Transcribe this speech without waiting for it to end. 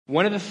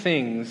One of the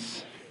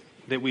things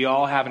that we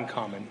all have in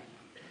common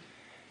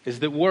is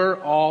that we're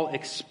all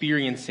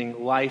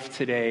experiencing life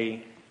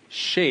today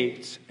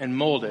shaped and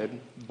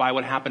molded by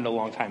what happened a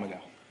long time ago.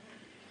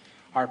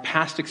 Our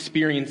past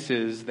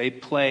experiences, they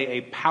play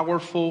a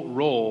powerful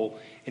role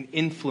in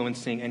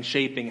influencing and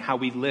shaping how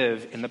we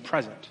live in the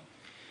present.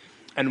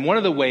 And one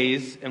of the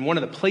ways and one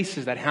of the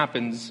places that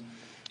happens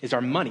is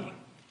our money.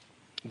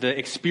 The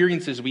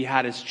experiences we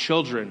had as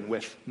children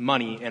with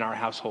money in our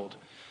household.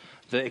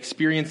 The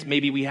experience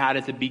maybe we had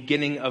at the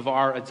beginning of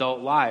our adult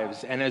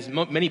lives. And as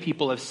many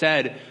people have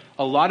said,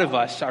 a lot of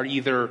us are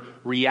either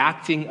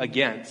reacting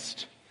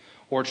against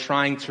or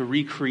trying to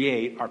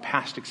recreate our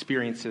past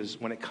experiences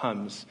when it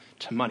comes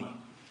to money.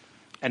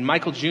 And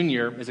Michael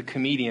Jr. is a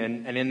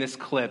comedian, and in this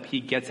clip, he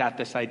gets at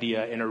this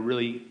idea in a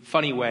really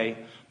funny way,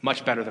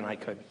 much better than I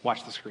could.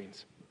 Watch the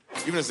screens.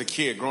 Even as a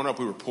kid, growing up,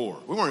 we were poor.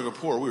 We weren't even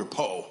poor, we were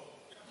po.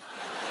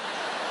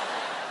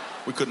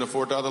 We couldn't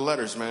afford the other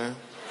letters, man.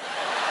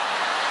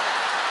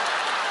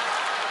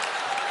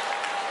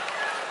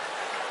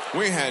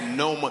 We had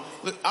no money.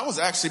 I was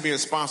actually being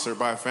sponsored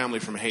by a family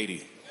from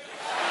Haiti.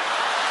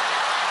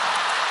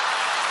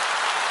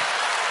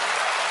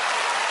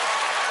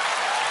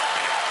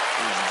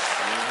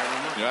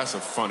 Yeah, that's a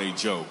funny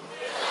joke.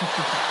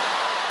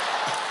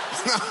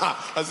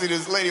 I see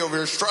this lady over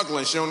here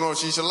struggling. She don't know if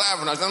she should laugh.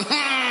 And I said,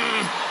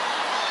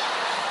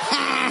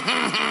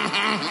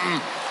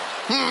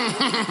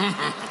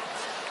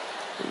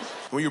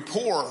 When you're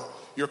poor,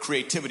 your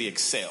creativity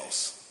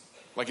excels.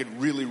 Like it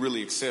really,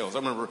 really excels. I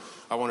remember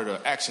I wanted an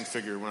action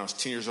figure when I was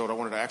 10 years old. I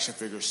wanted an action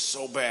figure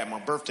so bad. My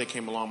birthday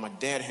came along. My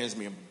dad hands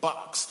me a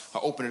box. I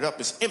open it up.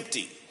 It's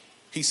empty.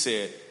 He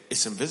said,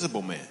 "It's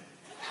Invisible Man."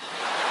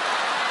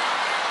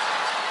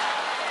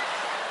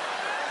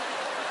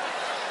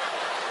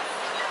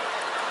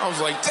 I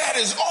was like, that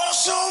is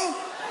awesome.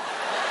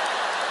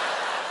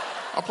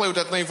 I played with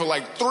that thing for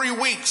like 3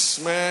 weeks,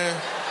 man.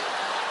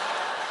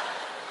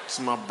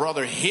 So my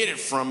brother hid it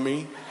from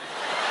me.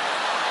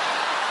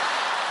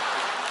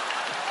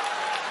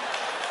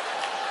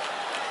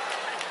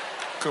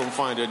 Couldn't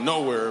find it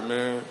nowhere,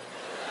 man.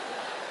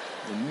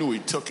 I knew he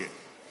took it.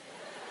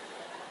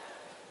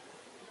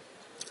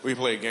 We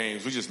played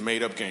games. We just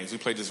made up games. We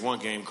played this one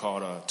game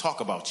called Talk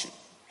About You.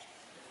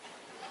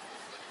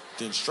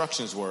 The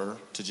instructions were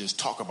to just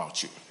talk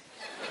about you.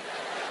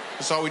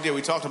 That's all we did.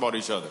 We talked about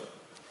each other.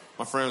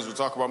 My friends would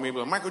talk about me,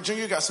 but Michael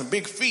Jr. got some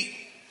big feet.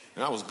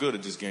 And I was good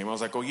at this game. I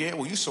was like, oh yeah,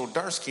 well you so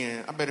dark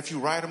skinned. I bet if you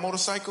ride a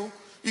motorcycle,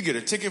 you get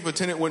a ticket for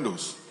tinted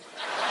windows.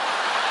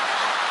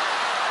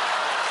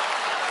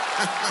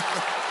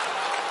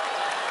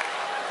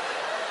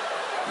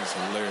 It's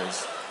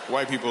hilarious.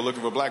 White people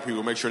looking for black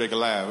people, make sure they can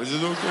laugh. Is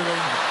this okay?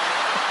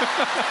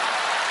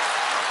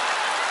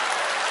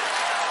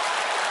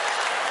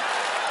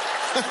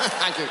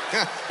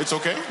 It's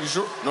okay? You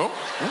sure? No?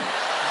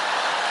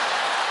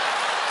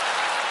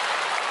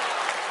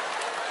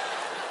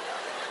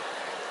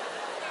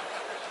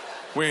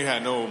 We ain't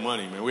had no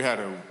money, man.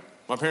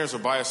 My parents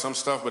would buy us some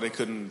stuff, but they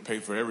couldn't pay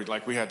for everything.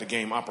 Like we had the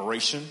game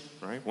Operation,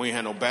 right? We ain't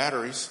had no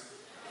batteries.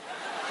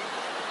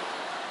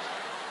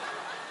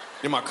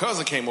 Then my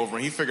cousin came over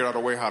and he figured out a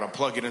way how to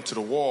plug it into the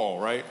wall,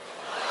 right?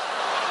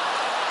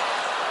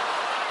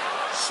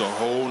 It's a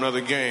whole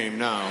nother game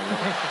now.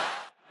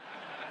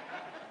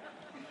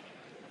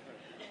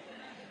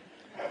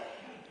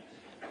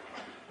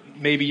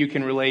 Maybe you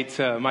can relate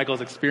to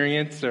Michael's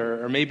experience,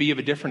 or maybe you have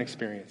a different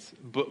experience.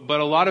 But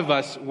a lot of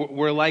us,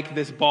 we're like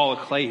this ball of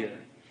clay here.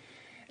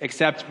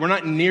 Except we're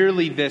not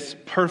nearly this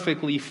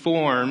perfectly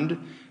formed.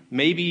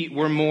 Maybe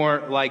we're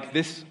more like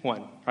this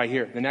one right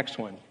here, the next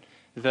one.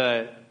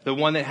 The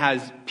one that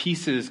has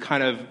pieces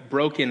kind of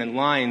broken and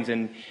lines.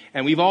 And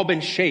we've all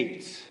been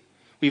shaped.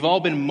 We've all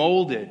been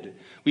molded.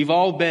 We've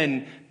all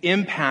been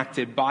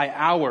impacted by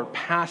our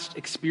past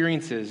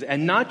experiences.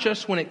 And not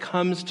just when it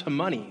comes to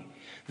money.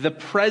 The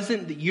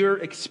present that you're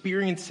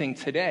experiencing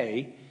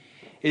today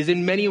is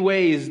in many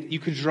ways you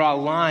could draw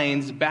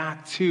lines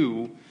back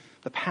to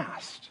the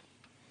past.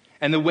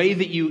 And the way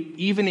that you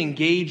even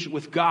engage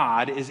with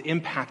God is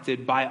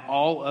impacted by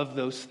all of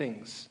those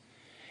things.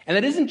 And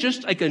that isn't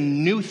just like a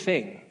new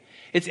thing.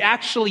 It's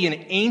actually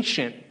an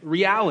ancient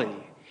reality.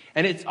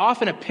 And it's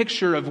often a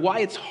picture of why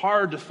it's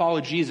hard to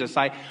follow Jesus.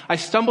 I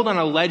stumbled on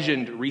a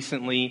legend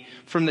recently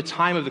from the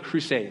time of the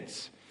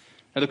Crusades.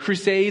 Now, the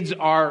Crusades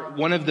are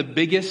one of the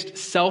biggest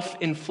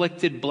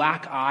self-inflicted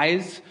black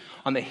eyes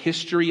on the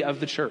history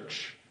of the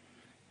church.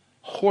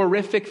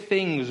 Horrific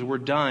things were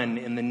done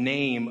in the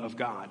name of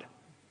God.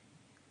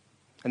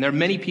 And there are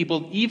many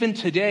people, even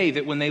today,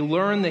 that when they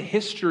learn the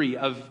history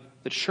of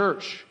the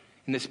church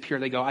in this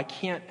period, they go, I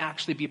can't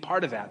actually be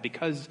part of that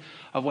because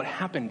of what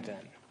happened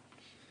then.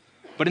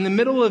 But in the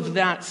middle of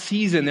that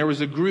season, there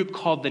was a group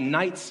called the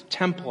Knights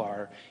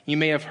Templar. You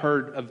may have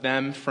heard of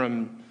them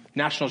from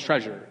National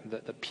Treasure,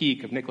 the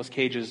peak of Nicolas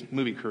Cage's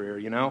movie career,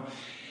 you know.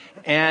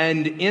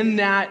 And in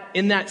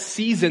that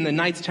season, the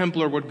Knights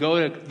Templar would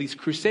go to these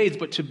crusades,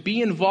 but to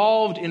be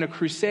involved in a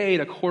crusade,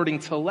 according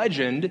to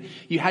legend,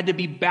 you had to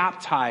be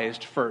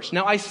baptized first.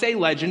 Now, I say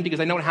legend because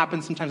I know it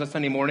happens sometimes on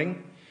Sunday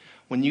morning.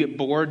 When you get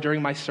bored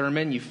during my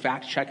sermon, you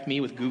fact check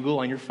me with Google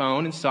on your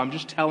phone. And so I'm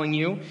just telling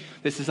you,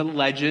 this is a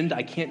legend.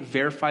 I can't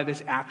verify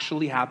this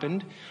actually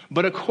happened.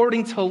 But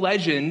according to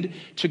legend,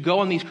 to go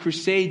on these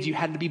crusades, you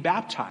had to be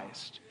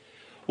baptized.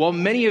 Well,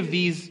 many of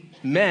these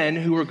men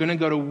who were going to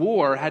go to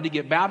war had to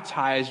get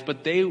baptized,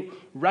 but they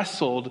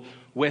wrestled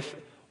with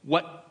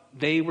what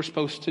they were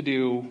supposed to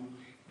do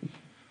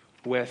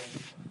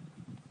with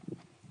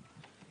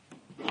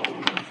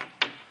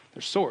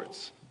their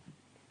swords.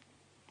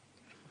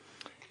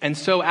 And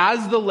so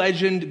as the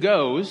legend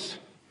goes,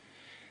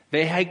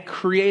 they had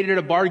created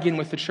a bargain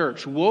with the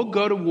church. We'll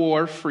go to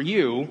war for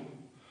you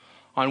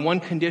on one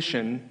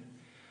condition: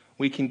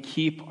 we can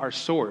keep our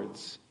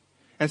swords.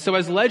 And so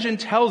as legend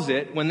tells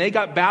it, when they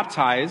got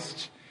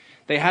baptized,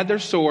 they had their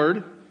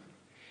sword,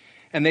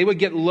 and they would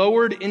get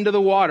lowered into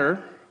the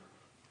water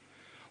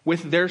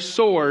with their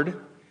sword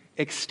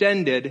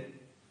extended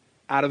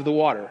out of the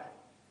water.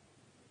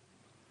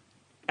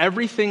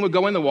 Everything would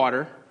go in the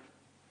water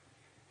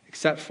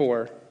except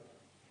for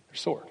their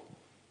sword.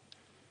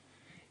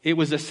 It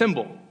was a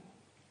symbol.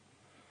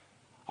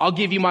 I'll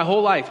give you my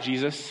whole life,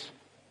 Jesus,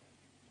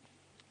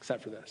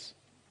 except for this.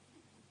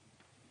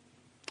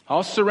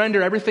 I'll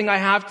surrender everything I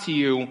have to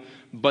you,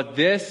 but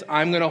this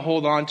I'm going to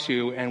hold on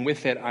to, and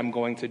with it I'm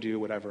going to do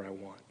whatever I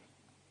want.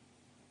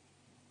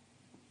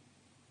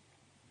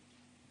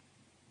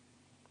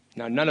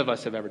 Now, none of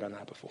us have ever done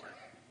that before.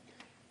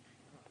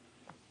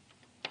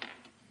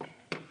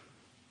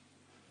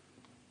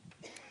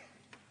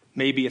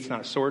 Maybe it's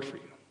not a sword for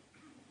you.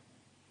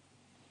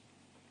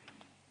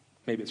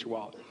 Maybe it's your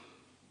wallet.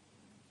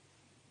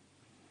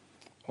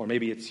 Or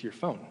maybe it's your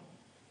phone.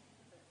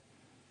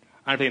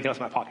 I don't have anything else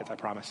in my pockets, I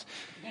promise.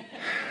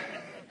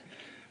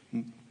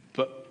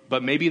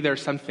 But maybe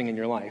there's something in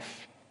your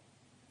life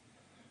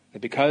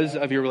that because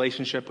of your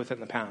relationship with it in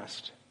the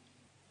past,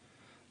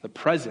 the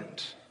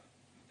present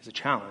is a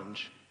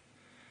challenge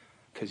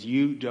because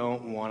you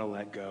don't want to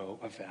let go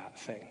of that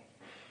thing.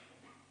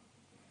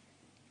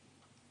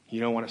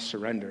 You don't want to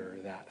surrender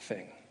that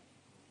thing.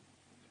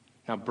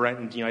 Now,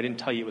 Brent, I didn't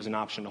tell you it was an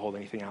option to hold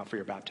anything out for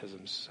your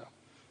baptisms,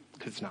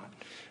 because it's not.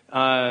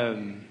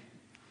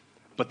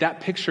 But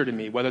that picture to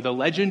me, whether the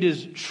legend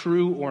is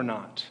true or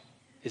not,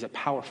 is a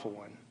powerful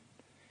one.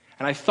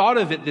 And I thought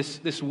of it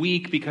this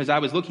week because I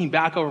was looking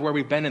back over where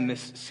we've been in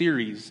this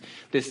series,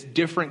 this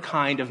different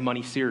kind of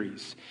money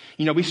series.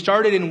 We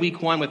started in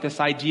week 1 with this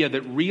idea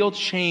that real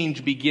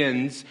change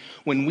begins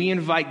when we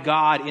invite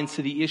God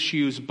into the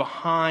issues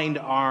behind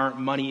our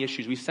money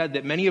issues. We said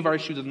that many of our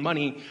issues with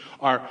money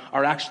are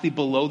actually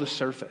below the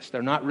surface.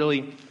 They're not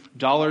really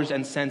dollars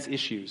and cents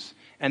issues.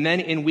 And then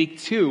in week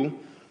 2,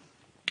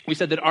 we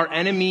said that our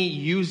enemy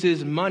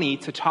uses money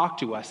to talk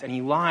to us, and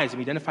he lies. And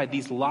we identified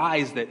these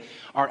lies that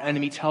our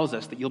enemy tells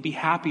us, that you'll be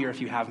happier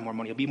if you have more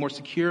money. You'll be more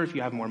secure if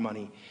you have more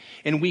money.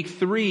 In week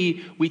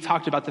 3, we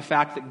talked about the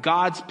fact that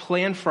God's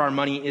plan for our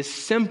money is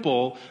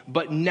simple,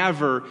 but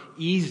never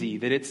easy.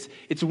 That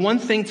it's one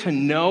thing to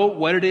know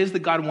what it is that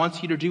God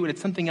wants you to do, and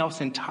it's something else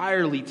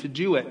entirely to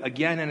do it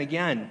again and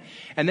again.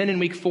 And then in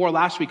week 4,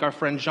 last week, our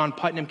friend John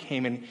Putnam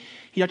came and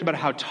he talked about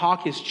how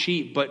talk is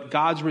cheap, but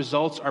God's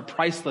results are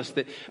priceless.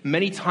 That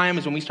many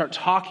times when we start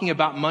talking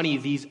about money,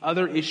 these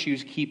other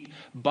issues keep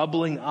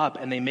bubbling up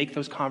and they make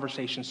those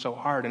conversations so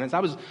hard. And as I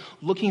was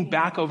looking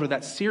back over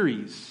that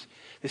series,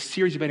 this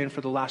series we've been in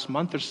for the last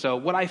month or so,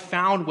 what I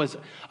found was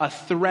a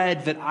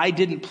thread that I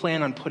didn't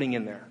plan on putting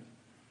in there.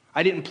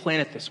 I didn't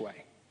plan it this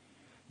way.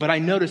 But I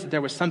noticed that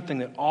there was something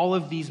that all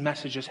of these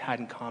messages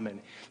had in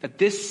common. That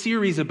this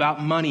series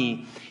about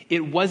money, it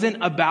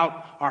wasn't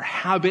about our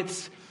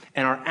habits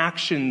and our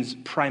actions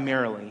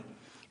primarily.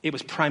 It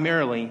was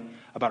primarily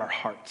about our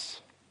hearts.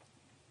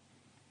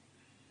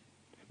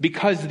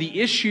 Because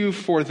the issue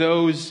for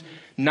those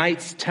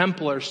Knights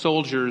Templar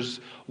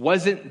soldiers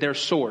wasn't their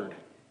sword.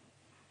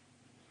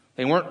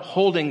 They weren't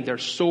holding their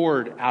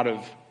sword out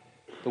of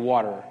the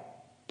water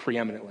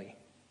preeminently.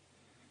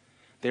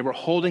 They were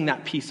holding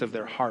that piece of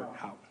their heart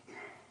out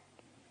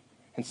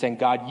and saying,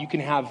 God, you can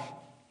have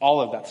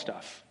all of that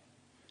stuff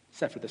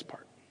except for this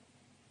part.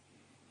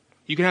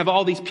 You can have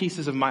all these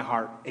pieces of my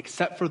heart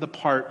except for the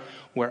part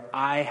where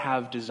I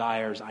have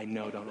desires I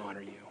know don't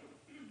honor you.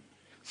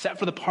 Except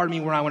for the part of me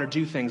where I want to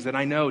do things that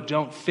I know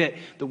don't fit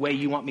the way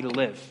you want me to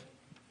live.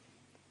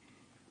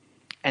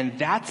 And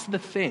that's the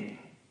thing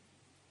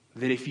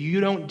that if you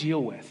don't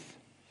deal with,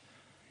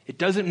 it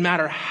doesn't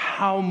matter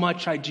how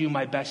much I do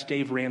my best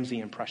Dave Ramsey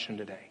impression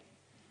today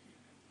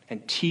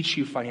and teach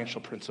you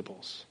financial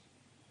principles.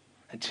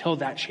 Until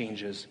that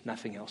changes,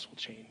 nothing else will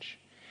change.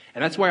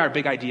 And that's why our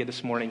big idea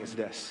this morning is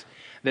this,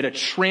 that a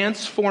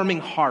transforming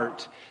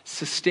heart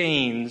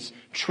sustains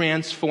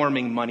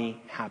transforming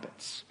money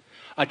habits.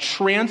 A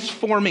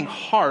transforming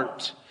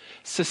heart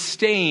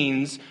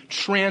sustains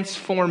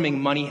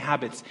transforming money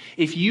habits.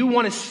 If you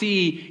want to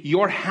see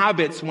your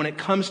habits when it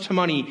comes to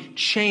money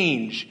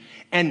change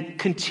and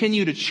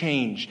continue to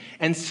change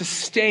and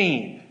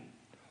sustain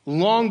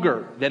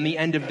longer than the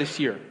end of this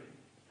year,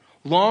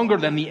 longer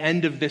than the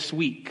end of this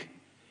week,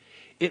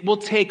 it will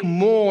take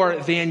more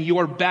than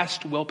your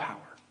best willpower.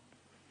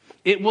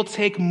 It will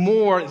take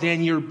more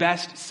than your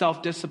best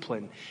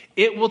self-discipline.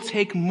 It will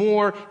take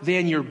more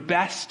than your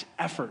best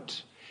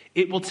effort.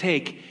 It will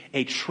take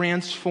a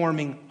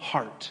transforming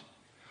heart,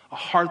 a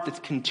heart that's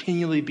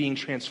continually being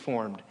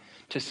transformed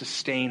to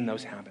sustain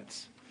those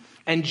habits.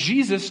 And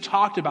Jesus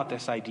talked about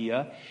this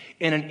idea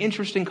in an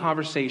interesting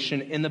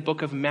conversation in the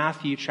book of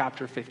Matthew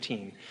chapter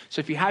 15. So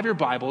if you have your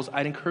Bibles,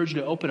 I'd encourage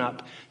you to open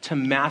up to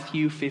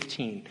Matthew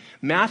 15.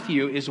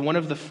 Matthew is one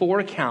of the 4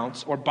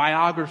 accounts or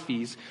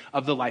biographies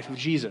of the life of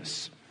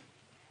Jesus.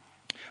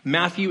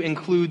 Matthew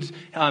includes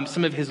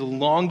some of his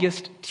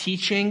longest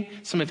teaching,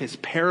 some of his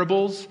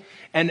parables,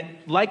 and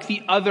like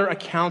the other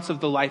accounts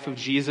of the life of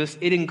Jesus,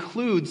 it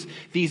includes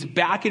these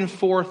back and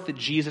forth that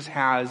Jesus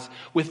has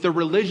with the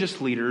religious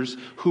leaders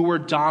who were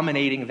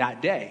dominating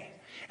that day.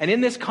 And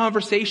in this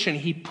conversation,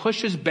 he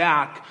pushes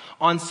back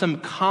on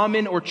some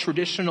common or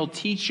traditional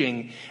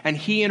teaching, and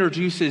he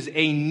introduces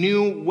a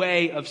new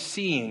way of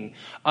seeing,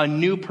 a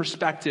new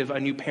perspective, a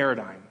new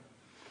paradigm.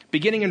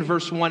 Beginning in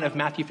verse 1 of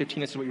Matthew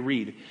 15, this is what we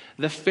read.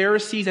 The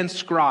Pharisees and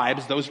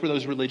scribes, those were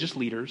those religious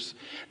leaders,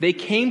 they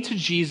came to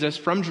Jesus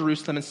from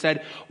Jerusalem and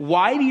said,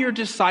 "Why do your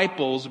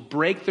disciples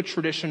break the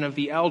tradition of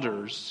the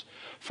elders?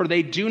 For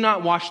they do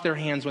not wash their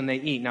hands when they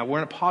eat." Now, we're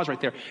going to pause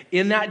right there.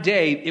 In that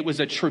day, it was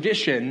a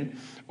tradition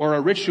or a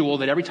ritual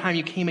that every time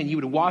you came in, you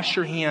would wash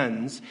your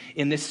hands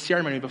in this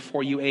ceremony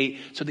before you ate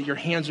so that your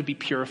hands would be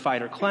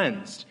purified or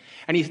cleansed.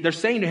 And they're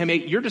saying to him,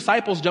 "Hey, your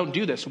disciples don't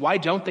do this. Why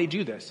don't they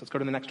do this?" Let's go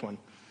to the next one.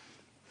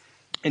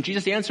 And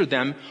Jesus answered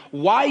them,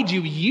 "Why do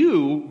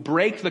you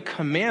break the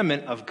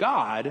commandment of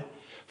God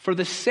for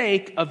the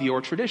sake of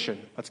your tradition?"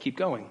 Let's keep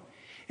going.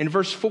 In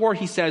verse 4,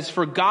 he says,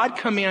 "For God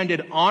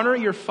commanded, honor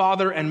your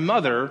father and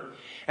mother,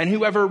 and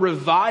whoever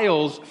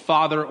reviles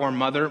father or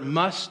mother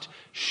must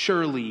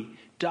surely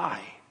die."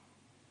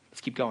 Let's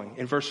keep going.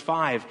 In verse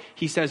 5,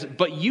 he says,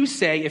 "But you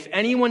say, if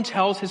anyone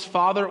tells his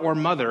father or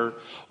mother,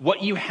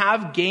 what you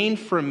have gained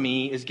from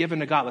me is given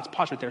to God." Let's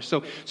pause right there.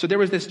 So there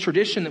was this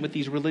tradition that with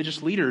these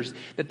religious leaders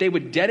that they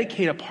would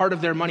dedicate a part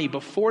of their money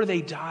before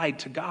they died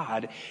to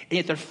God, and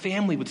yet their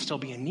family would still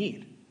be in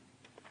need.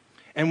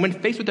 And when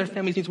faced with their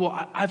family's needs,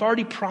 well, I've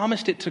already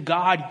promised it to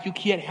God. You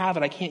can't have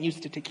it. I can't use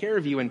it to take care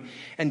of you.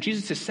 And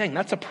Jesus is saying,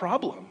 that's a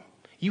problem.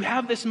 You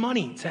have this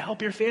money to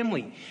help your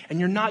family, and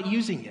you're not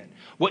using it.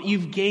 What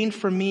you've gained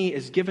from me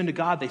is given to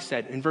God, they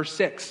said. In verse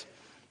 6,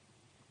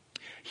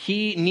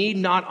 he need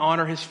not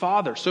honor his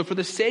father. So for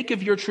the sake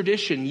of your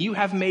tradition, you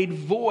have made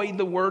void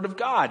the word of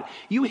God.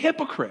 You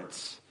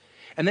hypocrites.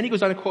 And then he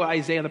goes on to quote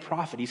Isaiah the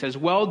prophet. He says,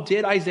 "Well,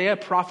 did Isaiah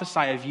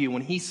prophesy of you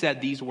when he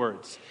said these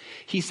words?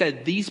 He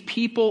said, these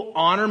people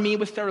honor me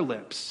with their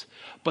lips,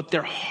 but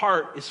their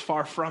heart is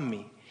far from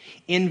me.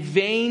 In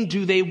vain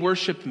do they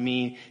worship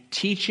me,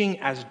 teaching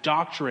as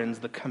doctrines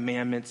the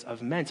commandments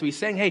of men." So he's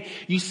saying, hey,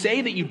 you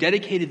say that you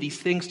dedicated these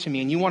things to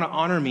me and you want to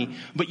honor me,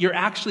 but you're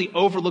actually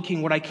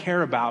overlooking what I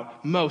care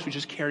about most, which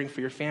is caring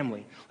for your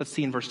family. Let's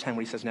see in verse 10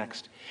 what he says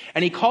next.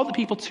 "And he called the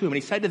people to him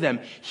and he said to them,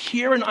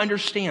 hear and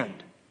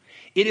understand.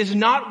 It is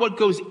not what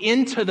goes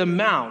into the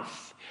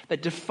mouth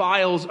that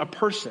defiles a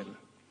person,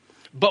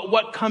 but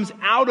what comes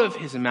out of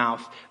his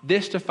mouth,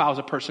 this defiles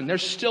a person." They're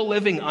still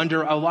living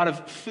under a lot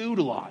of food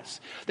laws,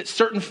 that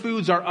certain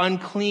foods are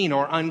unclean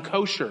or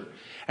unkosher.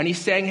 And he's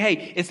saying,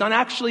 hey, it's not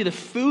actually the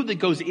food that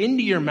goes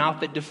into your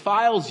mouth that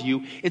defiles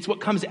you. It's what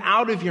comes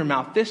out of your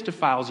mouth. This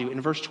defiles you. In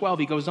verse 12,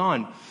 he goes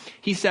on.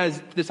 He says,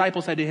 the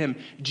disciples said to him,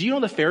 "Do you know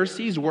the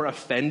Pharisees were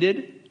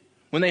offended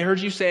when they heard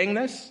you saying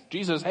this?"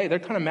 Jesus, hey, they're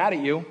kind of mad at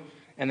you.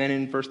 And then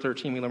in verse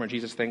 13, we learn what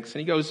Jesus thinks. And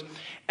he goes,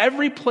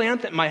 "Every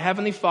plant that my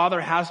heavenly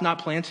Father has not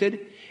planted,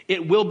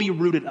 it will be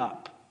rooted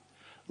up.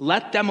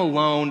 Let them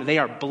alone. They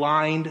are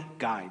blind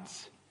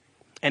guides.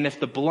 And if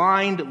the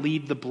blind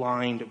lead the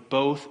blind,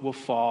 both will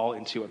fall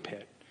into a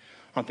pit."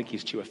 I don't think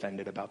he's too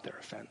offended about their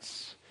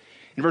offense.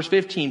 In verse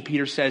 15,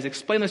 Peter says,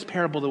 "Explain this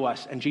parable to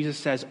us." And Jesus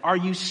says, "Are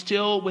you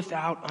still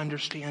without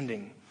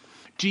understanding?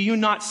 Do you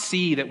not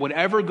see that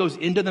whatever goes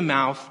into the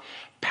mouth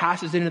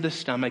passes into the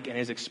stomach and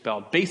is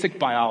expelled?" Basic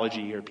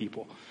biology here,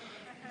 people.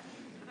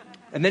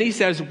 And then he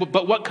says,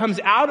 "But what comes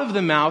out of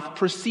the mouth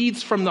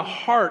proceeds from the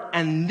heart,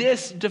 and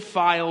this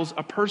defiles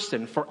a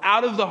person. For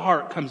out of the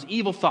heart comes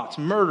evil thoughts,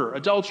 murder,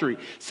 adultery,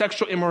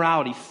 sexual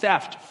immorality,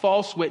 theft,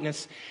 false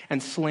witness,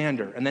 and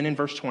slander." And then in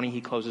verse 20,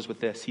 he closes with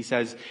this. He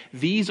says,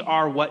 "These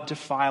are what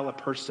defile a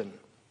person.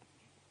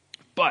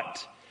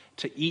 But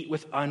to eat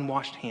with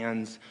unwashed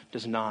hands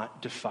does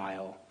not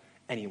defile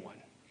anyone."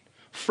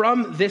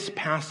 From this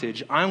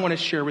passage, I want to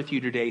share with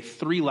you today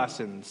 3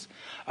 lessons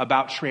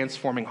about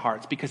transforming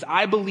hearts, because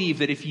I believe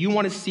that if you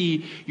want to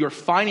see your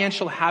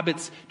financial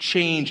habits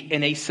change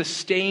in a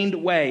sustained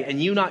way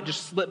and you not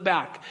just slip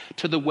back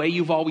to the way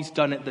you've always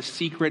done it, the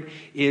secret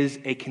is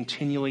a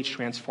continually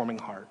transforming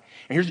heart.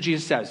 And here's what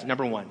Jesus says.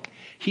 Number 1,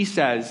 he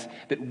says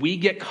that we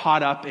get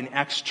caught up in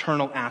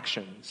external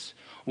actions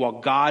while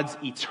God's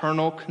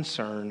eternal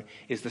concern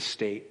is the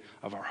state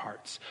of our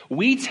hearts.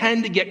 We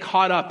tend to get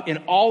caught up in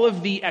all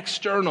of the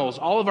externals,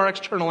 all of our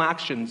external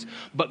actions,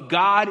 but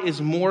God is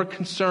more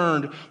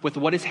concerned with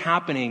what is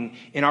happening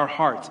in our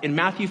hearts. In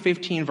Matthew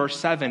 15, verse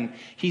 7,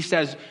 he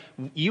says,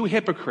 "You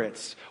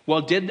hypocrites,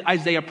 well, did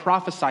Isaiah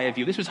prophesy of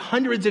you?" This was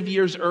hundreds of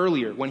years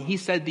earlier when he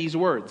said these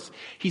words.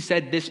 He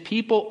said, "This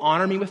people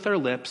honor me with their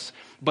lips,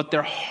 but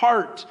their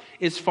heart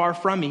is far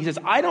from me." He says,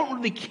 I don't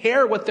really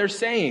care what they're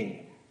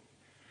saying.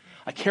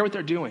 I care what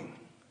they're doing.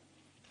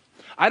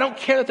 I don't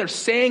care that they're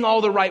saying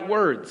all the right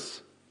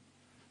words.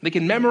 They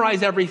can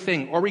memorize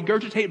everything or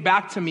regurgitate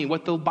back to me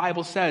what the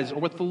Bible says or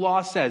what the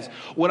law says.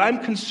 What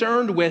I'm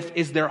concerned with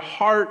is their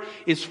heart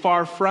is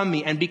far from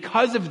me. And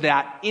because of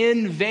that,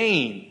 in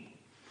vain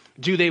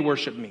do they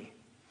worship me,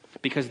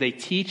 because they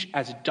teach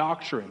as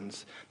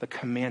doctrines the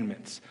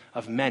commandments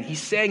of men.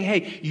 He's saying,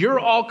 hey, you're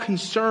all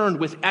concerned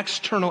with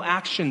external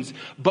actions,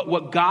 but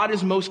what God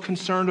is most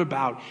concerned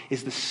about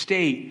is the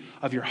state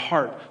of your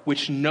heart,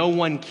 which no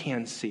one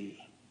can see.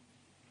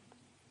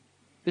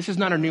 This is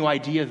not a new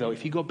idea, though.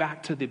 If you go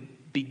back to the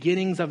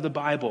beginnings of the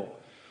Bible,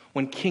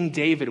 when King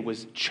David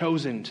was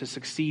chosen to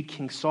succeed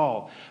King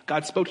Saul,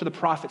 God spoke to the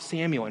prophet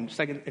Samuel in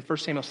 1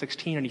 Samuel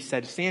 16, and he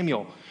said,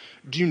 "Samuel,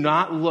 do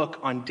not look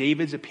on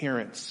David's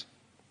appearance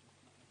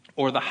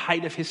or the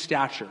height of his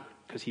stature,"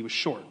 because he was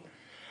short,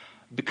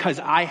 "because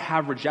I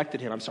have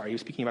rejected him." I'm sorry, he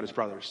was speaking about his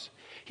brothers.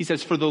 He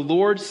says, "For the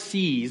Lord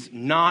sees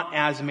not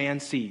as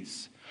man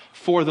sees.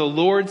 For the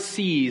Lord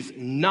sees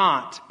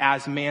not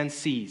as man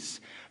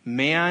sees.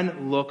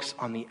 Man looks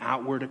on the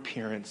outward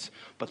appearance,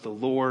 but the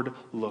Lord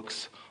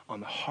looks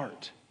on the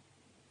heart."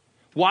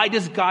 Why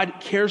does God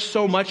care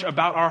so much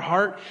about our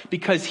heart?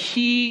 Because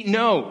he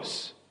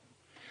knows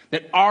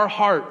that our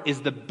heart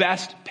is the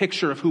best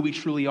picture of who we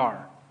truly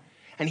are.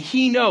 And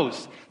he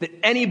knows that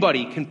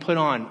anybody can put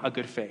on a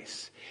good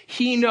face.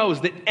 He knows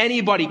that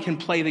anybody can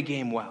play the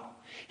game well.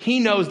 He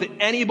knows that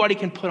anybody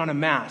can put on a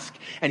mask.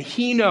 And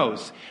he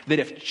knows that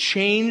if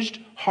changed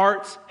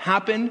hearts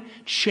happen,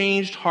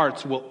 changed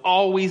hearts will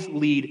always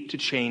lead to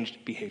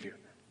changed behavior.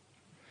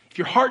 If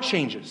your heart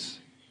changes,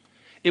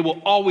 it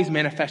will always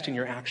manifest in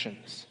your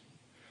actions.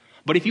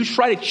 But if you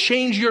try to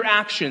change your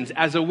actions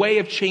as a way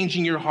of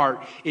changing your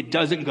heart, it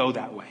doesn't go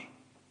that way.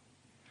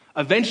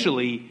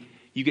 Eventually,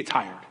 you get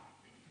tired.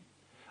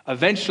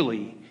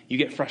 Eventually, you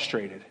get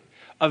frustrated.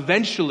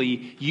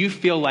 Eventually, you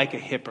feel like a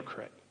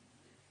hypocrite.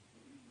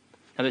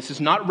 Now, this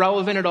is not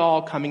relevant at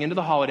all coming into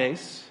the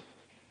holidays.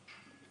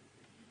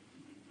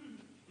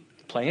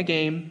 Playing a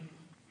game,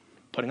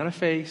 putting on a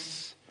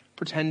face,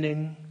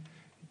 pretending,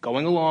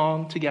 going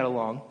along to get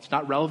along. It's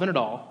not relevant at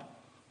all.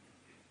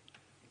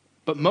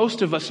 But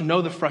most of us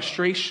know the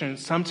frustration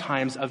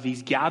sometimes of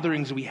these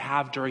gatherings we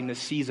have during this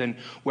season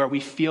where we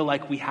feel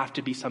like we have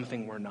to be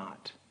something we're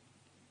not.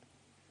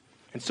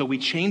 And so we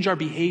change our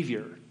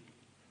behavior,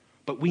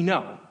 but we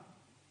know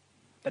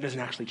that doesn't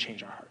actually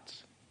change our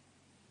hearts.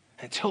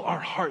 Until our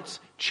hearts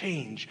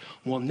change,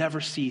 we'll never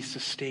see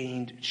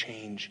sustained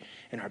change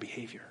in our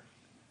behavior.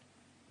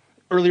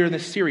 Earlier in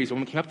this series, a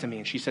woman came up to me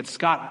and she said,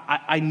 "Scott,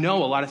 I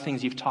know a lot of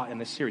things you've taught in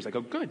this series." I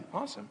go, "Good,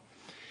 awesome."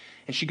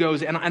 And she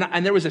goes,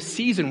 and there was a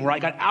season where I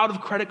got out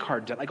of credit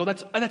card debt. I go,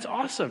 that's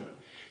awesome.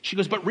 She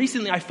goes, "But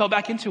recently I fell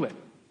back into it."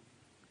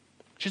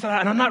 She said,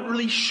 "And I'm not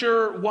really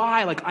sure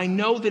why. Like, I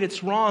know that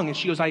it's wrong." And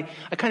she goes, I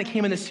kind of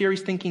came in this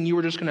series thinking you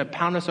were just going to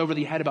pound us over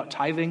the head about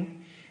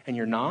tithing, and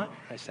you're not.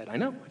 I said, "I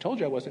know. I told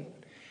you I wasn't."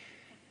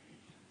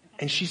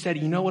 And she said,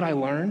 "You know what I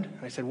learned?"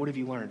 And I said, "What have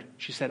you learned?"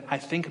 She said, "I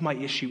think my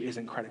issue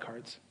isn't credit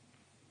cards.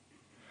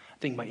 I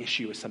think my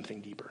issue is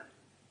something deeper.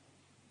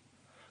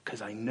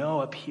 Because I know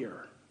up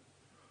here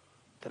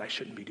that I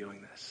shouldn't be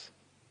doing this.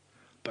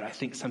 But I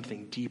think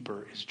something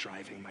deeper is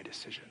driving my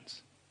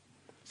decisions."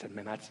 I said,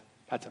 "Man,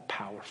 that's a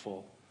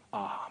powerful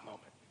aha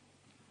moment."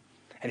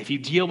 And if you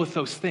deal with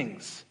those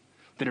things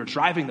that are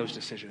driving those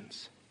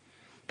decisions,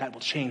 that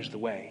will change the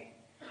way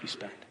you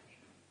spend.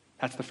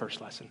 That's the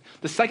first lesson.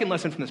 The second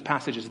lesson from this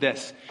passage is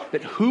this,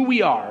 that who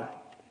we are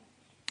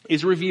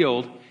is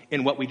revealed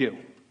in what we do.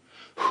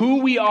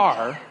 Who we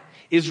are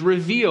is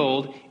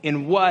revealed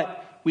in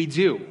what we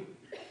do.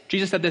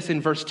 Jesus said this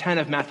in verse 10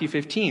 of Matthew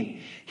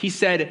 15. He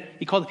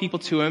called the people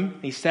to him.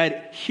 He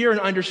said, "Hear and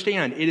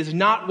understand, it is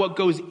not what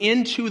goes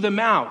into the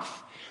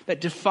mouth that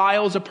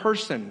defiles a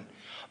person,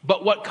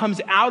 but what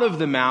comes out of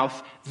the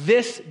mouth,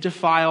 this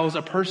defiles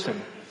a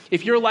person."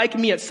 If you're like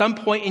me at some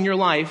point in your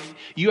life,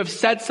 you have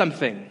said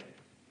something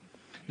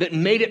that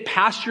made it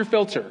past your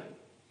filter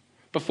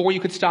before you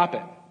could stop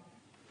it.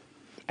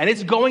 And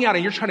it's going out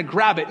and you're trying to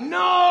grab it.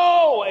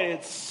 No,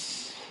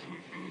 it's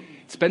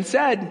been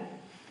said.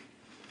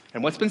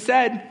 And what's been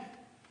said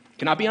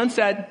cannot be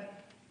unsaid.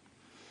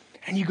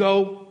 And you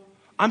go,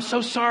 I'm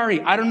so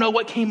sorry. I don't know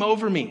what came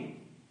over me.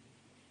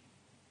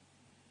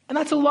 And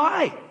that's a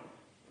lie.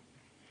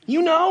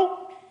 You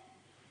know.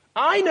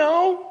 I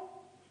know.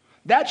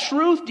 That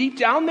truth deep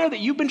down there that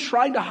you've been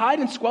trying to hide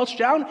and squelch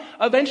down,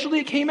 eventually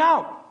it came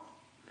out.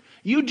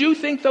 You do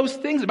think those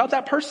things about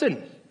that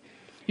person.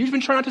 You've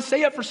been trying not to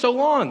say it for so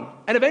long.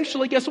 And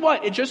eventually, guess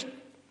what? It just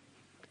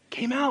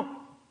came out.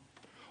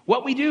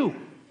 What we do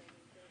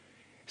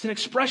is an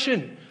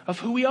expression of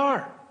who we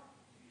are.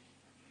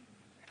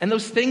 And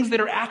those things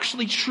that are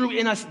actually true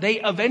in us,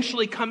 they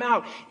eventually come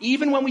out,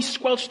 even when we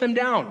squelch them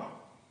down.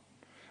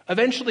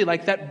 Eventually,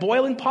 like that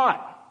boiling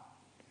pot,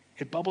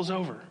 it bubbles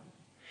over.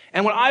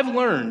 And what I've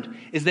learned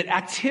is that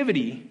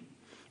activity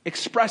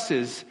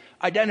expresses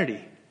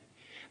identity.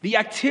 The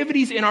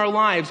activities in our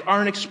lives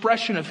are an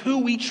expression of who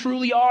we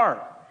truly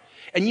are.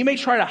 And you may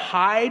try to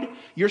hide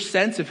your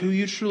sense of who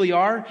you truly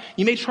are.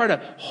 You may try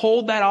to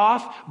hold that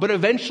off, but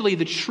eventually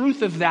the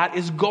truth of that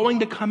is going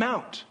to come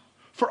out.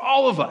 For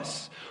all of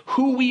us,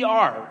 who we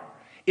are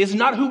is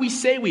not who we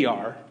say we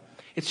are.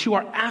 It's who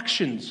our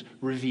actions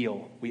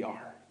reveal we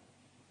are.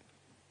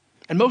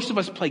 And most of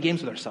us play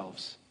games with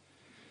ourselves.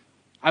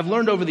 I've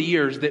learned over the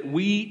years that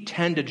we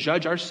tend to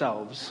judge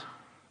ourselves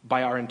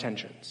by our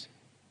intentions.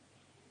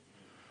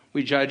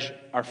 We judge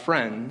our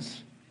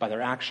friends by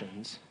their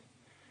actions,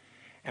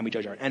 and we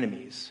judge our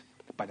enemies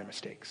by their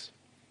mistakes.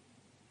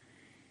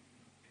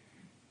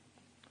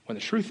 When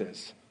the truth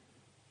is,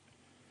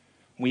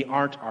 we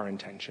aren't our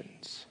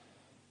intentions.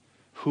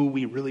 Who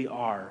we really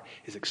are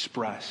is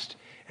expressed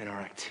in our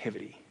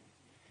activity.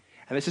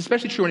 And this is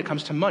especially true when it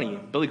comes to money.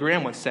 Billy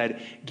Graham once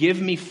said,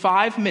 "Give me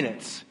 5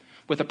 minutes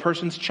with a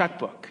person's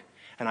checkbook,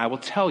 and I will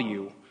tell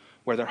you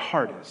where their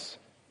heart is."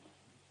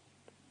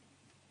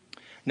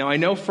 Now, I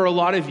know for a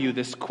lot of you,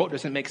 this quote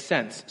doesn't make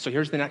sense. So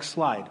here's the next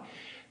slide.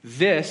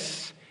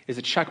 This is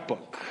a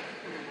checkbook.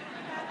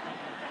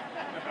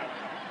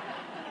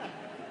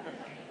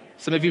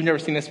 Some of you have never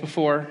seen this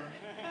before.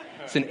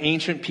 It's an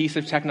ancient piece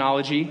of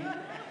technology.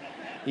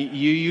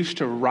 You used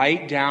to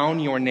write down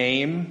your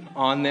name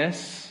on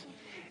this,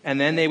 and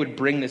then they would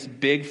bring this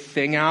big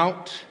thing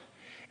out,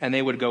 and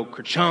they would go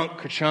ka-chunk,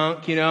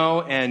 ka-chunk,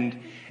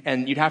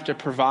 and you'd have to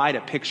provide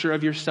a picture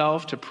of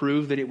yourself to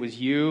prove that it was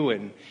you,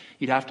 and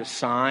you'd have to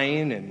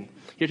sign, and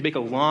you had to make a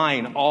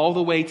line all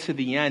the way to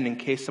the end in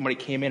case somebody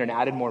came in and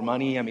added more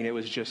money. I mean, it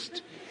was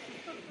just...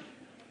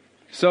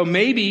 So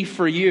maybe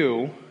for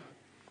you,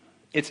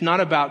 it's not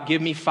about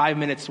give me 5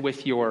 minutes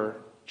with your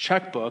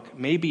checkbook.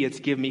 Maybe it's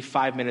give me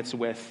 5 minutes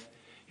with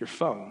your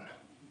phone.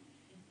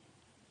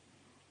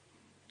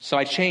 So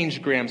I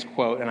changed Graham's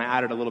quote, and I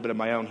added a little bit of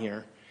my own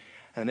here.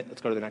 And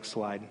let's go to the next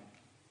slide.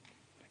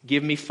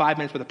 Give me 5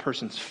 minutes with a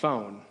person's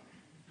phone,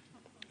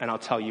 and I'll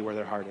tell you where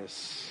their heart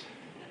is.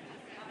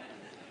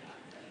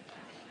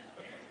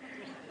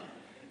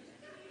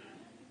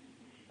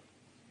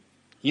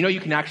 You know,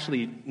 you can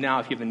actually, now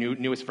if you have the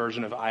newest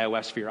version of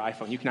iOS for your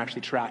iPhone, you can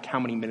actually track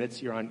how many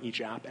minutes you're on each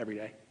app every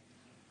day.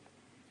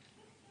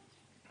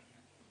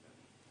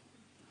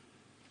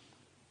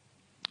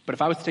 But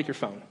if I was to take your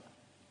phone,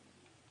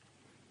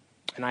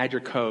 and I had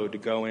your code to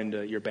go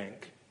into your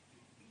bank,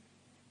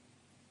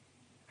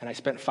 and I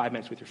spent 5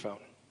 minutes with your phone,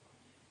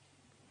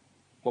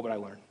 what would I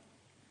learn?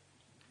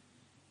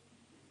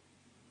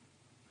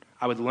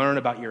 I would learn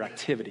about your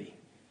activity,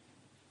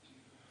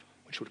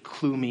 which would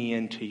clue me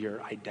into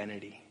your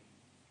identity.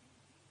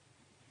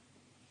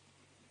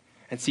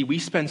 And see, we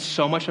spend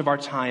so much of our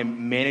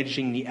time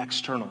managing the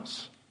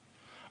externals,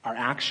 our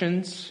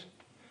actions,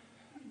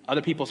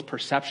 other people's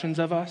perceptions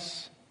of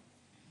us.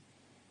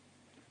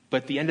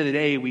 But at the end of the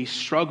day, we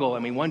struggle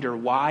and we wonder,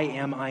 why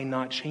am I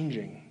not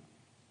changing?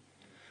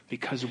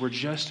 Because we're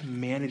just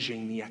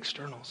managing the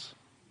externals.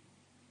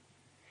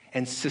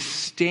 And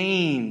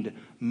sustained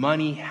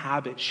money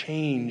habit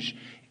change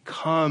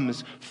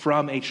comes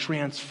from a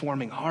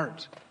transforming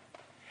heart.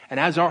 And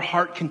as our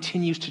heart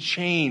continues to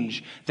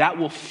change, that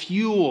will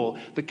fuel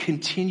the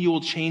continual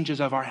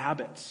changes of our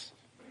habits.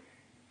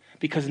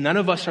 Because none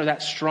of us are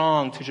that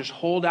strong to just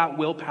hold out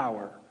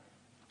willpower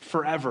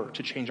forever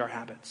to change our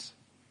habits.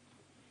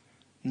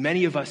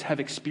 Many of us have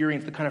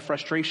experienced the kind of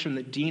frustration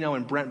that Dino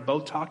and Brent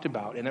both talked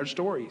about in their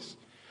stories,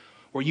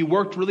 where you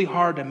worked really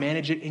hard to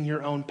manage it in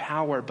your own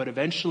power, but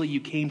eventually you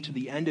came to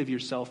the end of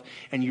yourself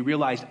and you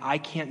realized, I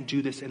can't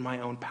do this in my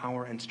own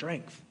power and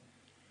strength.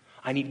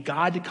 I need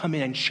God to come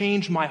in and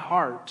change my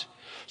heart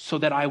so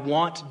that I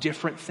want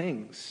different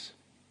things.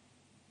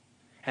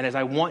 And as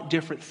I want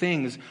different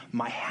things,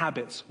 my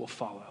habits will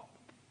follow.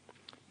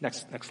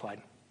 Next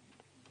slide.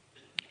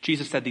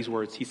 Jesus said these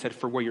words. He said,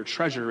 "For where your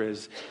treasure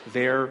is,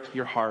 there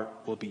your heart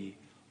will be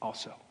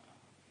also."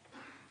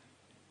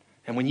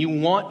 And when you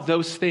want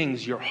those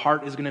things, your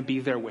heart is going to be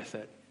there with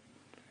it.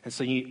 And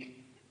so you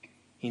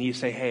need to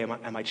say, hey,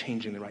 am I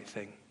changing the right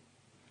thing?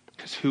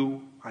 Because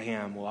who I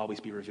am will always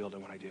be revealed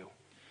in what I do.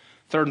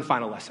 Third and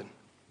final lesson.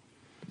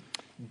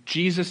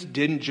 Jesus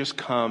didn't just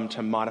come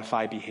to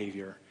modify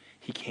behavior.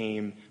 He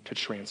came to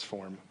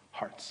transform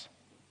hearts.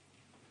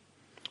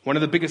 One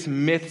of the biggest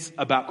myths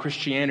about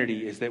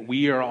Christianity is that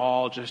we are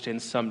all just in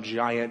some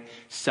giant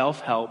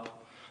self-help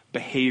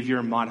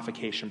behavior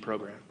modification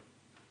program.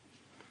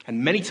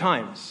 And many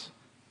times,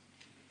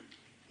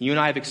 you and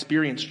I have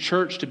experienced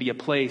church to be a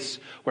place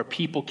where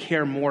people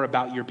care more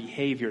about your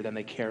behavior than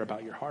they care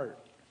about your heart.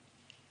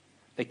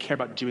 They care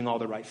about doing all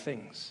the right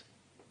things.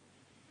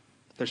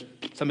 There's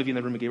some of you in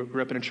the room who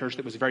grew up in a church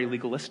that was very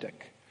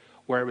legalistic,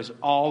 where it was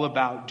all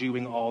about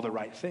doing all the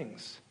right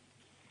things.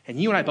 And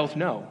you and I both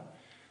know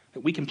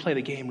that we can play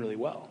the game really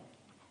well.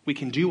 We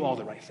can do all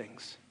the right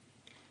things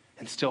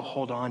and still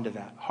hold on to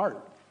that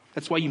heart.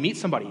 That's why you meet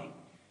somebody.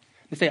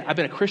 They say, I've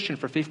been a Christian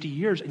for 50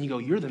 years. And you go,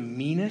 you're the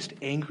meanest,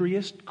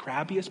 angriest,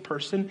 crabbiest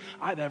person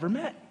I've ever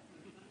met.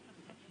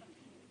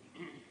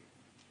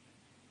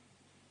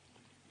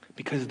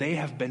 Because they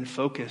have been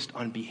focused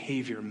on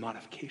behavior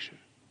modification.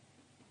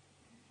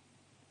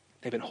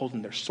 They've been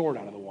holding their sword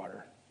out of the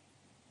water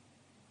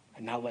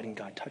and not letting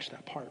God touch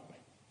that part.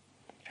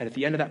 And at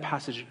the end of that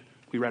passage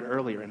we read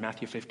earlier in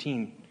Matthew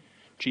 15,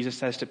 Jesus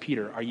says to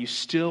Peter, are you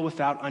still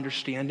without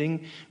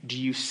understanding? Do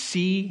you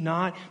see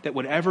not that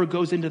whatever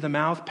goes into the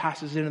mouth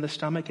passes into the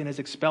stomach and is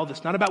expelled?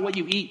 It's not about what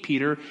you eat,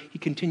 Peter. He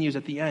continues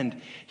at the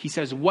end. He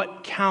says,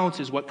 what counts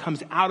is what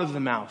comes out of the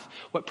mouth,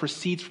 what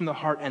proceeds from the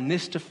heart, and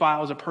this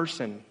defiles a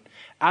person.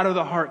 Out of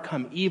the heart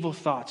come evil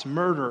thoughts,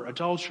 murder,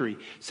 adultery,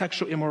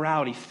 sexual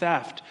immorality,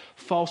 theft,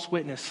 false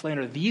witness,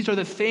 slander. These are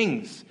the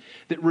things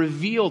that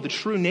reveal the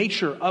true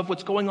nature of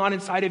what's going on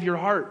inside of your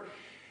heart.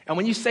 And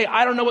when you say,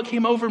 I don't know what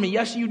came over me,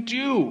 yes, you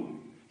do.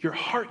 Your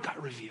heart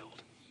got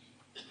revealed.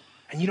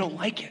 And you don't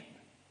like it.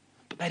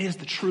 But that is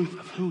the truth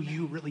of who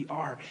you really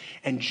are.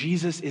 And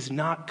Jesus is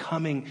not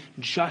coming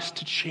just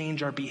to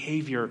change our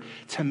behavior,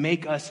 to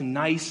make us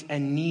nice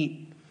and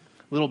neat,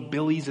 little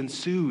Billies and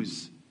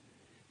Sues.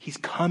 He's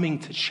coming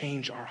to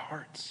change our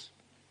hearts.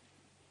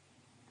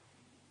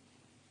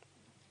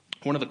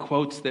 One of the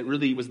quotes that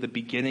really was the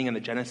beginning and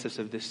the genesis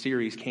of this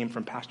series came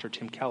from Pastor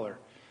Tim Keller.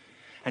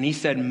 And he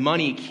said,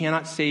 money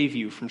cannot save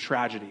you from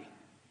tragedy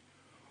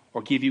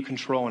or give you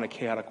control in a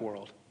chaotic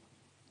world.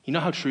 You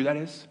know how true that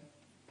is?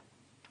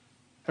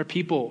 There are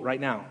people right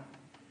now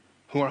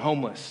who are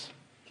homeless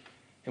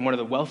in one of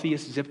the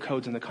wealthiest zip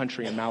codes in the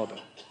country in Malibu.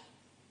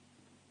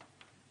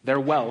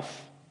 Their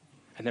wealth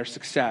and their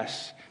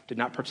success did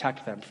not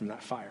protect them from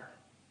that fire.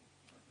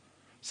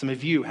 Some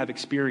of you have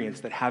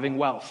experienced that having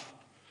wealth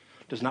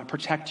does not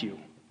protect you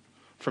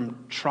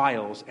from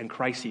trials and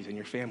crises in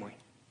your family.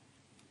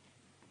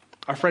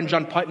 Our friend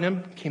John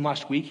Putnam came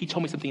last week. He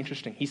told me something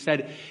interesting. He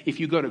said,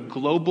 if you go to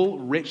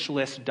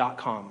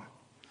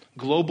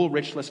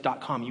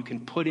globalrichlist.com, you can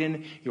put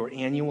in your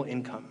annual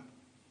income.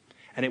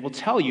 And it will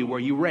tell you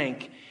where you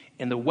rank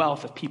in the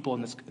wealth of people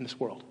in this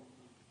world.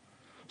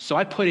 So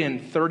I put in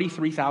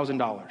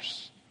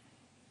 $33,000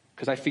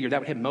 because I figured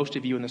that would hit most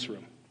of you in this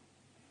room.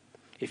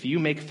 If you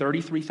make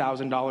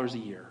 $33,000 a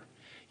year,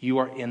 you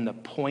are in the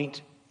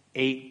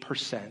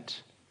 0.8%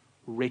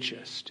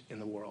 richest in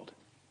the world.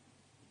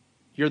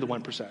 You're the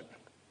 1%.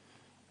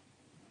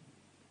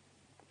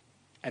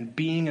 And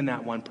being in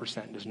that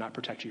 1% does not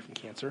protect you from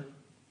cancer.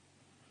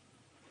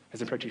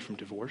 Doesn't protect you from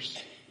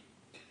divorce,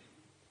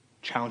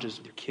 challenges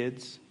with your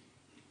kids,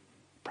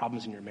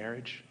 problems in your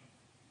marriage,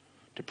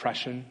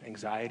 depression,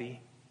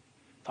 anxiety,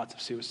 thoughts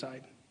of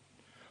suicide.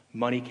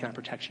 Money cannot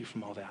protect you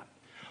from all that.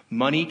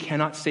 Money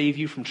cannot save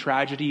you from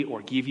tragedy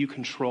or give you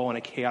control in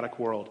a chaotic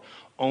world.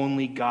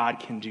 Only God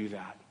can do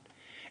that.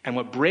 And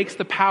what breaks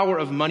the power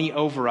of money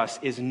over us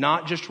is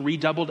not just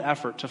redoubled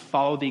effort to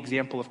follow the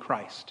example of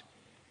Christ.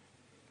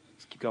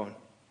 Let's keep going.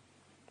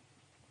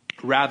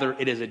 Rather,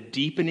 it is a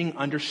deepening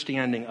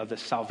understanding of the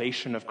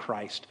salvation of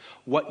Christ,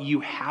 what you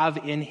have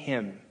in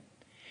him,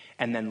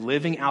 and then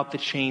living out the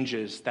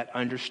changes that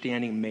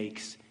understanding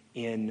makes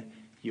in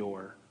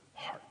your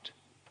heart.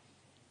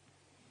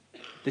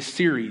 This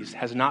series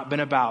has not been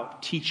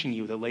about teaching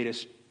you the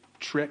latest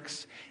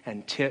tricks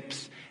and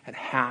tips and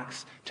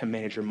hacks to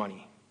manage your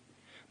money.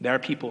 There are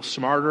people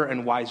smarter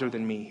and wiser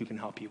than me who can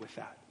help you with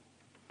that.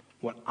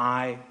 What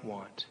I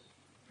want,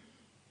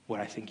 what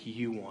I think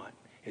you want,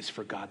 is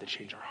for God to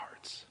change our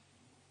hearts.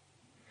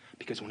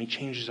 Because when he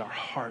changes our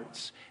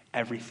hearts,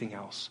 everything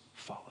else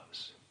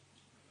follows.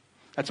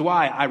 That's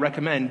why I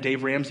recommend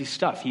Dave Ramsey's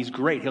stuff. He's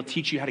great. He'll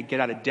teach you how to get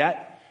out of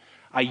debt.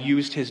 I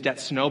used his debt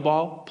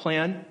snowball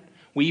plan.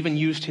 We even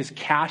used his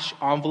cash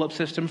envelope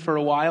system for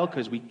a while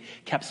because we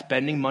kept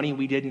spending money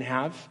we didn't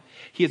have.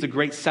 He has a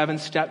great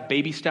 7-step,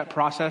 baby step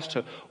process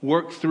to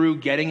work through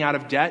getting out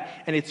of debt,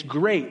 and it's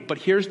great. But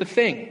here's the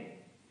thing.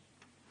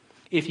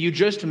 If you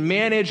just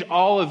manage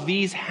all of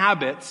these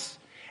habits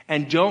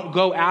and don't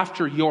go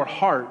after your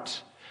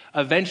heart,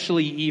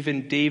 eventually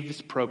even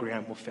Dave's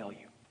program will fail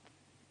you.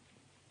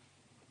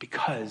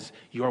 Because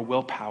your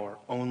willpower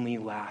only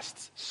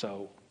lasts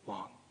so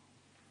long.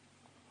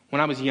 When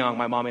I was young,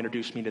 my mom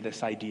introduced me to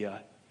this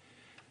idea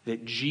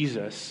that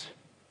Jesus,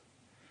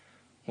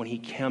 when he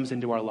comes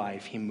into our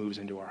life, he moves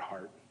into our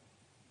heart.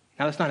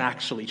 Now, that's not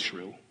actually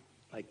true.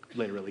 Like,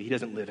 literally, he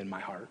doesn't live in my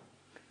heart.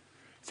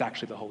 It's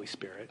actually the Holy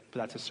Spirit, but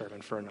that's a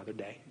sermon for another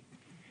day.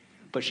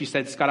 But she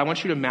said, Scott, I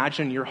want you to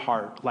imagine your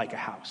heart like a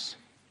house.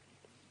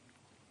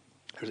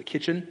 There's a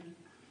kitchen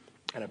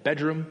and a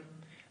bedroom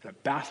and a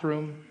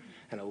bathroom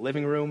and a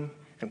living room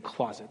and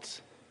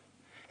closets.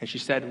 And she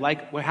said,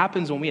 like what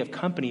happens when we have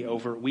company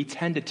over, we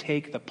tend to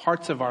take the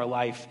parts of our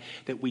life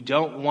that we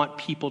don't want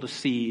people to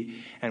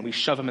see and we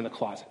shove them in the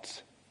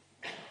closets.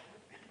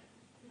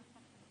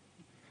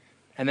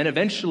 And then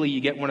eventually you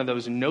get one of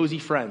those nosy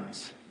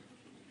friends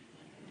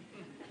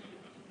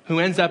who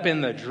ends up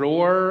in the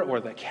drawer or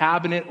the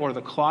cabinet or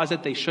the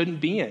closet they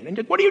shouldn't be in. And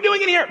what are you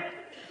doing in here?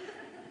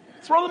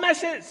 That's where all the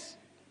mess is.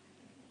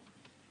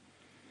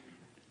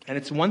 And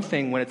it's one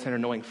thing when it's an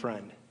annoying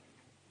friend.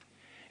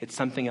 It's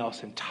something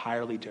else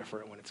entirely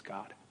different when it's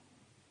God.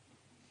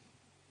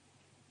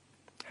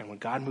 And when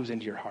God moves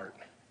into your heart,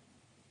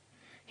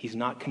 he's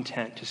not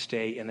content to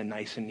stay in the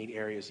nice and neat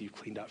areas you've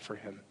cleaned up for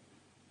him.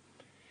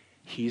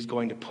 He's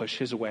going to push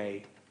his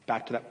way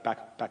back to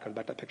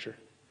that picture.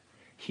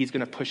 He's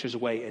going to push his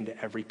way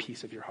into every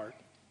piece of your heart.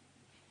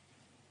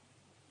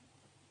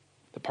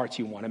 The parts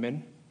you want him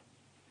in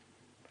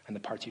and the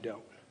parts you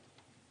don't.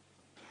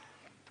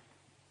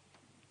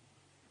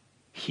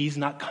 He's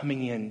not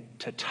coming in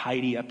to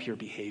tidy up your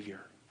behavior.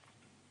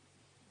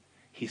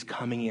 He's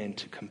coming in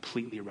to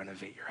completely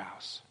renovate your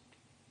house.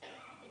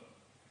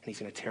 And he's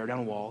going to tear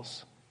down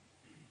walls.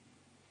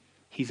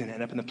 He's going to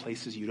end up in the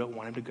places you don't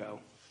want him to go.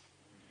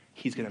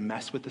 He's going to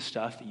mess with the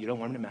stuff that you don't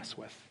want him to mess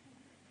with.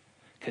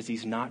 Because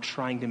he's not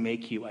trying to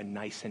make you a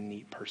nice and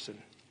neat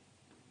person.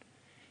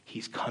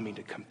 He's coming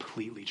to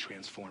completely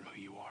transform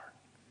who you are.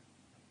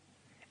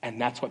 And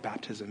that's what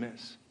baptism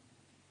is.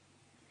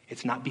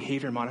 It's not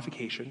behavior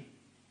modification.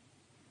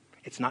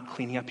 It's not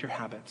cleaning up your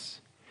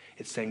habits.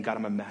 It's saying, God,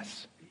 I'm a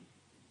mess.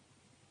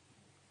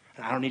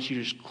 And I don't need you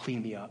to just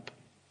clean me up.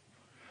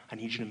 I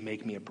need you to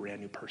make me a brand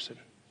new person.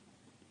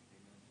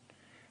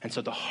 And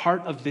so the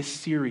heart of this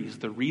series,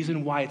 the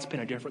reason why it's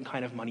been a different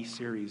kind of money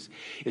series,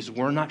 is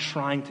we're not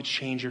trying to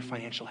change your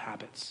financial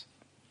habits.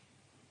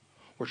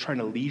 We're trying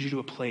to lead you to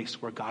a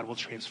place where God will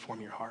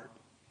transform your heart.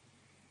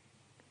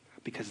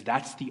 Because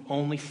that's the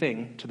only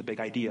thing, to the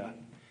big idea,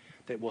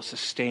 that will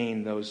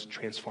sustain those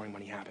transforming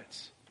money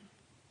habits.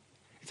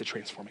 It's a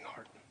transforming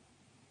heart.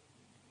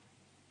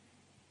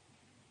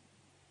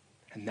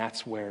 And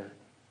that's where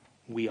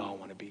we all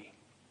want to be.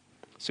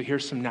 So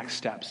here's some next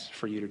steps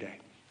for you today.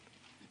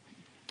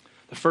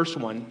 The first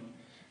one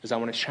is I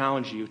want to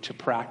challenge you to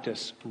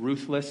practice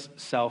ruthless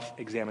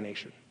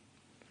self-examination.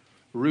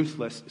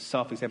 Ruthless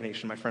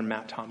self-examination. My friend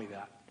Matt taught me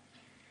that.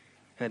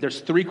 And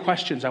there's 3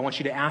 questions I want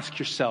you to ask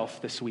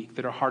yourself this week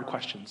that are hard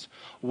questions.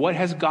 What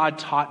has God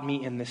taught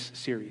me in this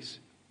series?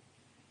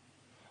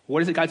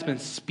 What is it God's been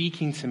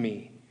speaking to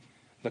me?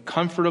 The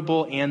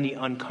comfortable and the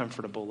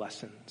uncomfortable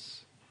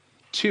lessons.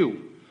 2,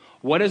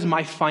 what does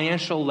my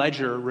financial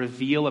ledger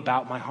reveal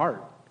about my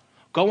heart?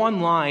 Go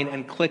online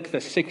and click the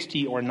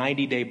 60 or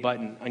 90-day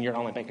button on your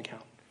online bank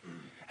account.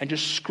 And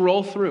just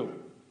scroll through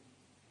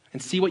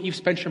and see what you've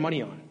spent your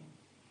money on.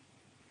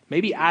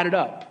 Maybe add it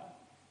up.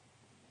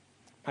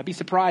 I'd be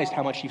surprised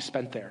how much you've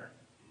spent there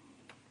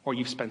or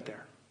you've spent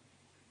there.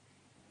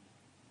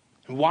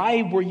 And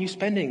why were you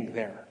spending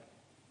there?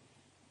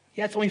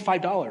 Yeah, it's only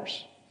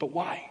 $5, but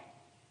why?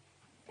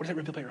 What does that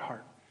reveal about your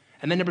heart?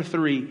 And then number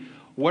 3,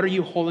 what are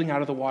you holding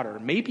out of the water?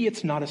 Maybe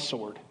it's not a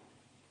sword,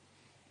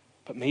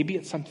 but maybe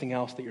it's something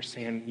else that you're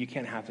saying, you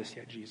can't have this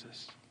yet,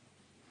 Jesus.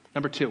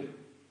 Number 2,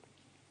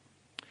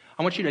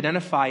 I want you to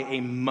identify a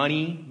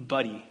money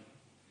buddy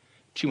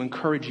to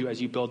encourage you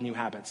as you build new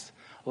habits.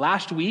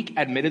 Last week,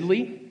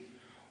 admittedly,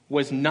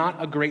 was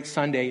not a great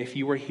Sunday if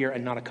you were here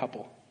and not a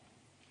couple.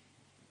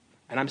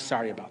 And I'm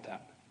sorry about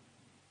that.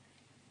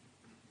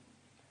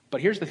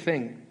 But here's the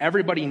thing.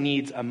 Everybody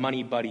needs a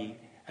money buddy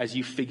as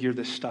you figure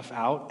this stuff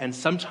out. And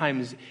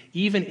sometimes,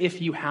 even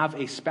if you have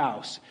a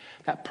spouse,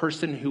 that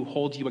person who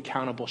holds you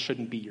accountable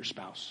shouldn't be your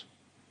spouse.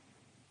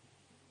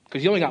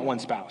 Because you only got one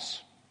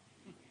spouse.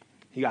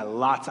 You got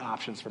lots of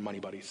options for money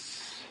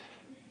buddies.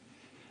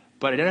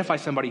 But identify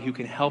somebody who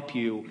can help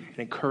you and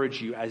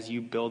encourage you as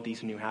you build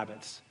these new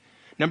habits.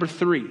 Number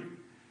 3,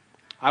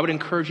 I would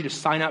encourage you to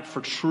sign up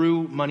for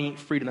True Money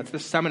Freedom. That's the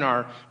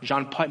seminar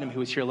John Putnam, who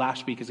was here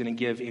last week, is going to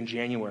give in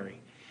January.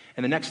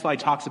 And the next slide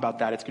talks about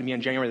that. It's going to be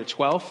on January the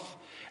 12th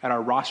at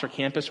our Rosser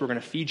campus. We're going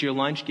to feed you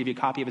lunch, give you a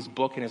copy of his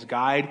book and his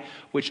guide,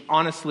 which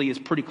honestly is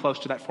pretty close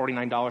to that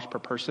 $49 per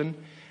person.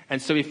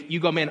 And so if you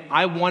go, man,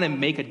 I want to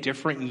make a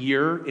different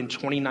year in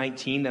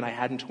 2019 than I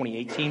had in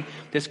 2018,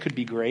 this could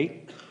be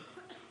great.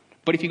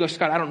 But if you go,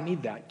 Scott, I don't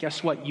need that.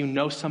 Guess what? You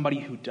know somebody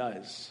who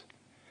does.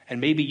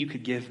 And maybe you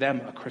could give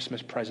them a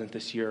Christmas present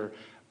this year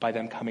by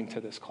them coming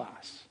to this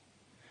class.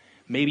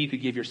 Maybe you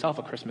could give yourself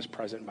a Christmas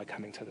present by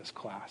coming to this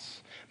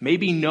class.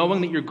 Maybe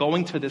knowing that you're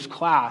going to this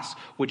class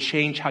would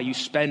change how you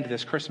spend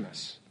this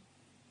Christmas.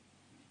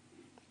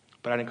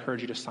 But I'd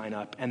encourage you to sign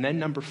up. And then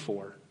number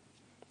 4,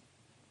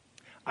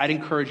 I'd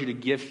encourage you to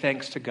give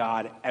thanks to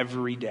God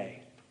every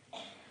day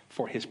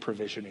for his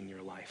provision in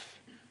your life.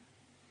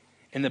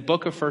 In the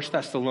book of 1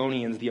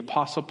 Thessalonians, the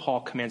Apostle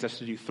Paul commands us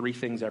to do 3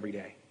 things every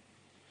day.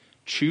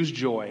 Choose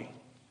joy,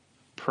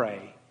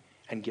 pray,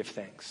 and give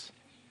thanks.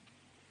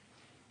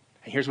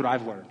 And here's what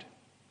I've learned.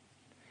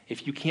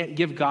 If you can't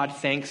give God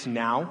thanks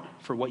now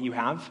for what you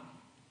have,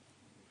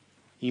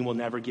 you will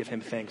never give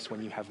him thanks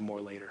when you have more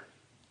later.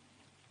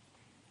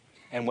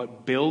 And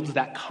what builds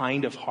that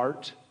kind of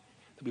heart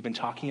that we've been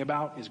talking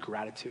about is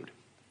gratitude.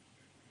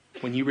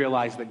 When you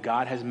realize that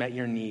God has met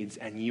your needs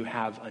and you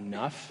have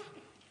enough,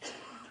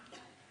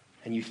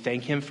 and you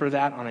thank him for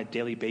that on a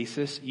daily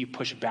basis, you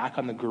push back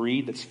on the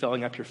greed that's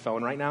filling up your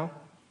phone right now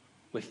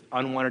with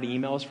unwanted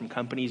emails from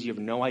companies you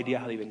have no idea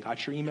how they even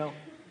got your email.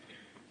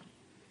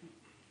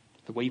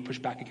 The way you push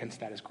back against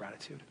that is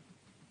gratitude.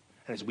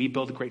 And as we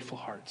build grateful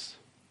hearts,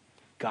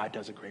 God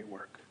does a great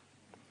work.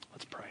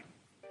 Let's pray.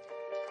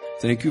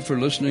 Thank you for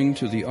listening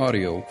to the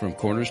audio from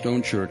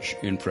Cornerstone Church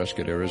in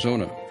Prescott,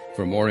 Arizona.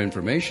 For more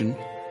information,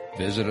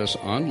 visit us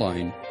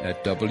online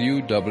at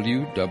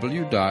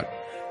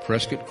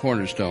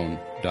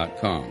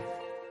www.prescottcornerstone.com.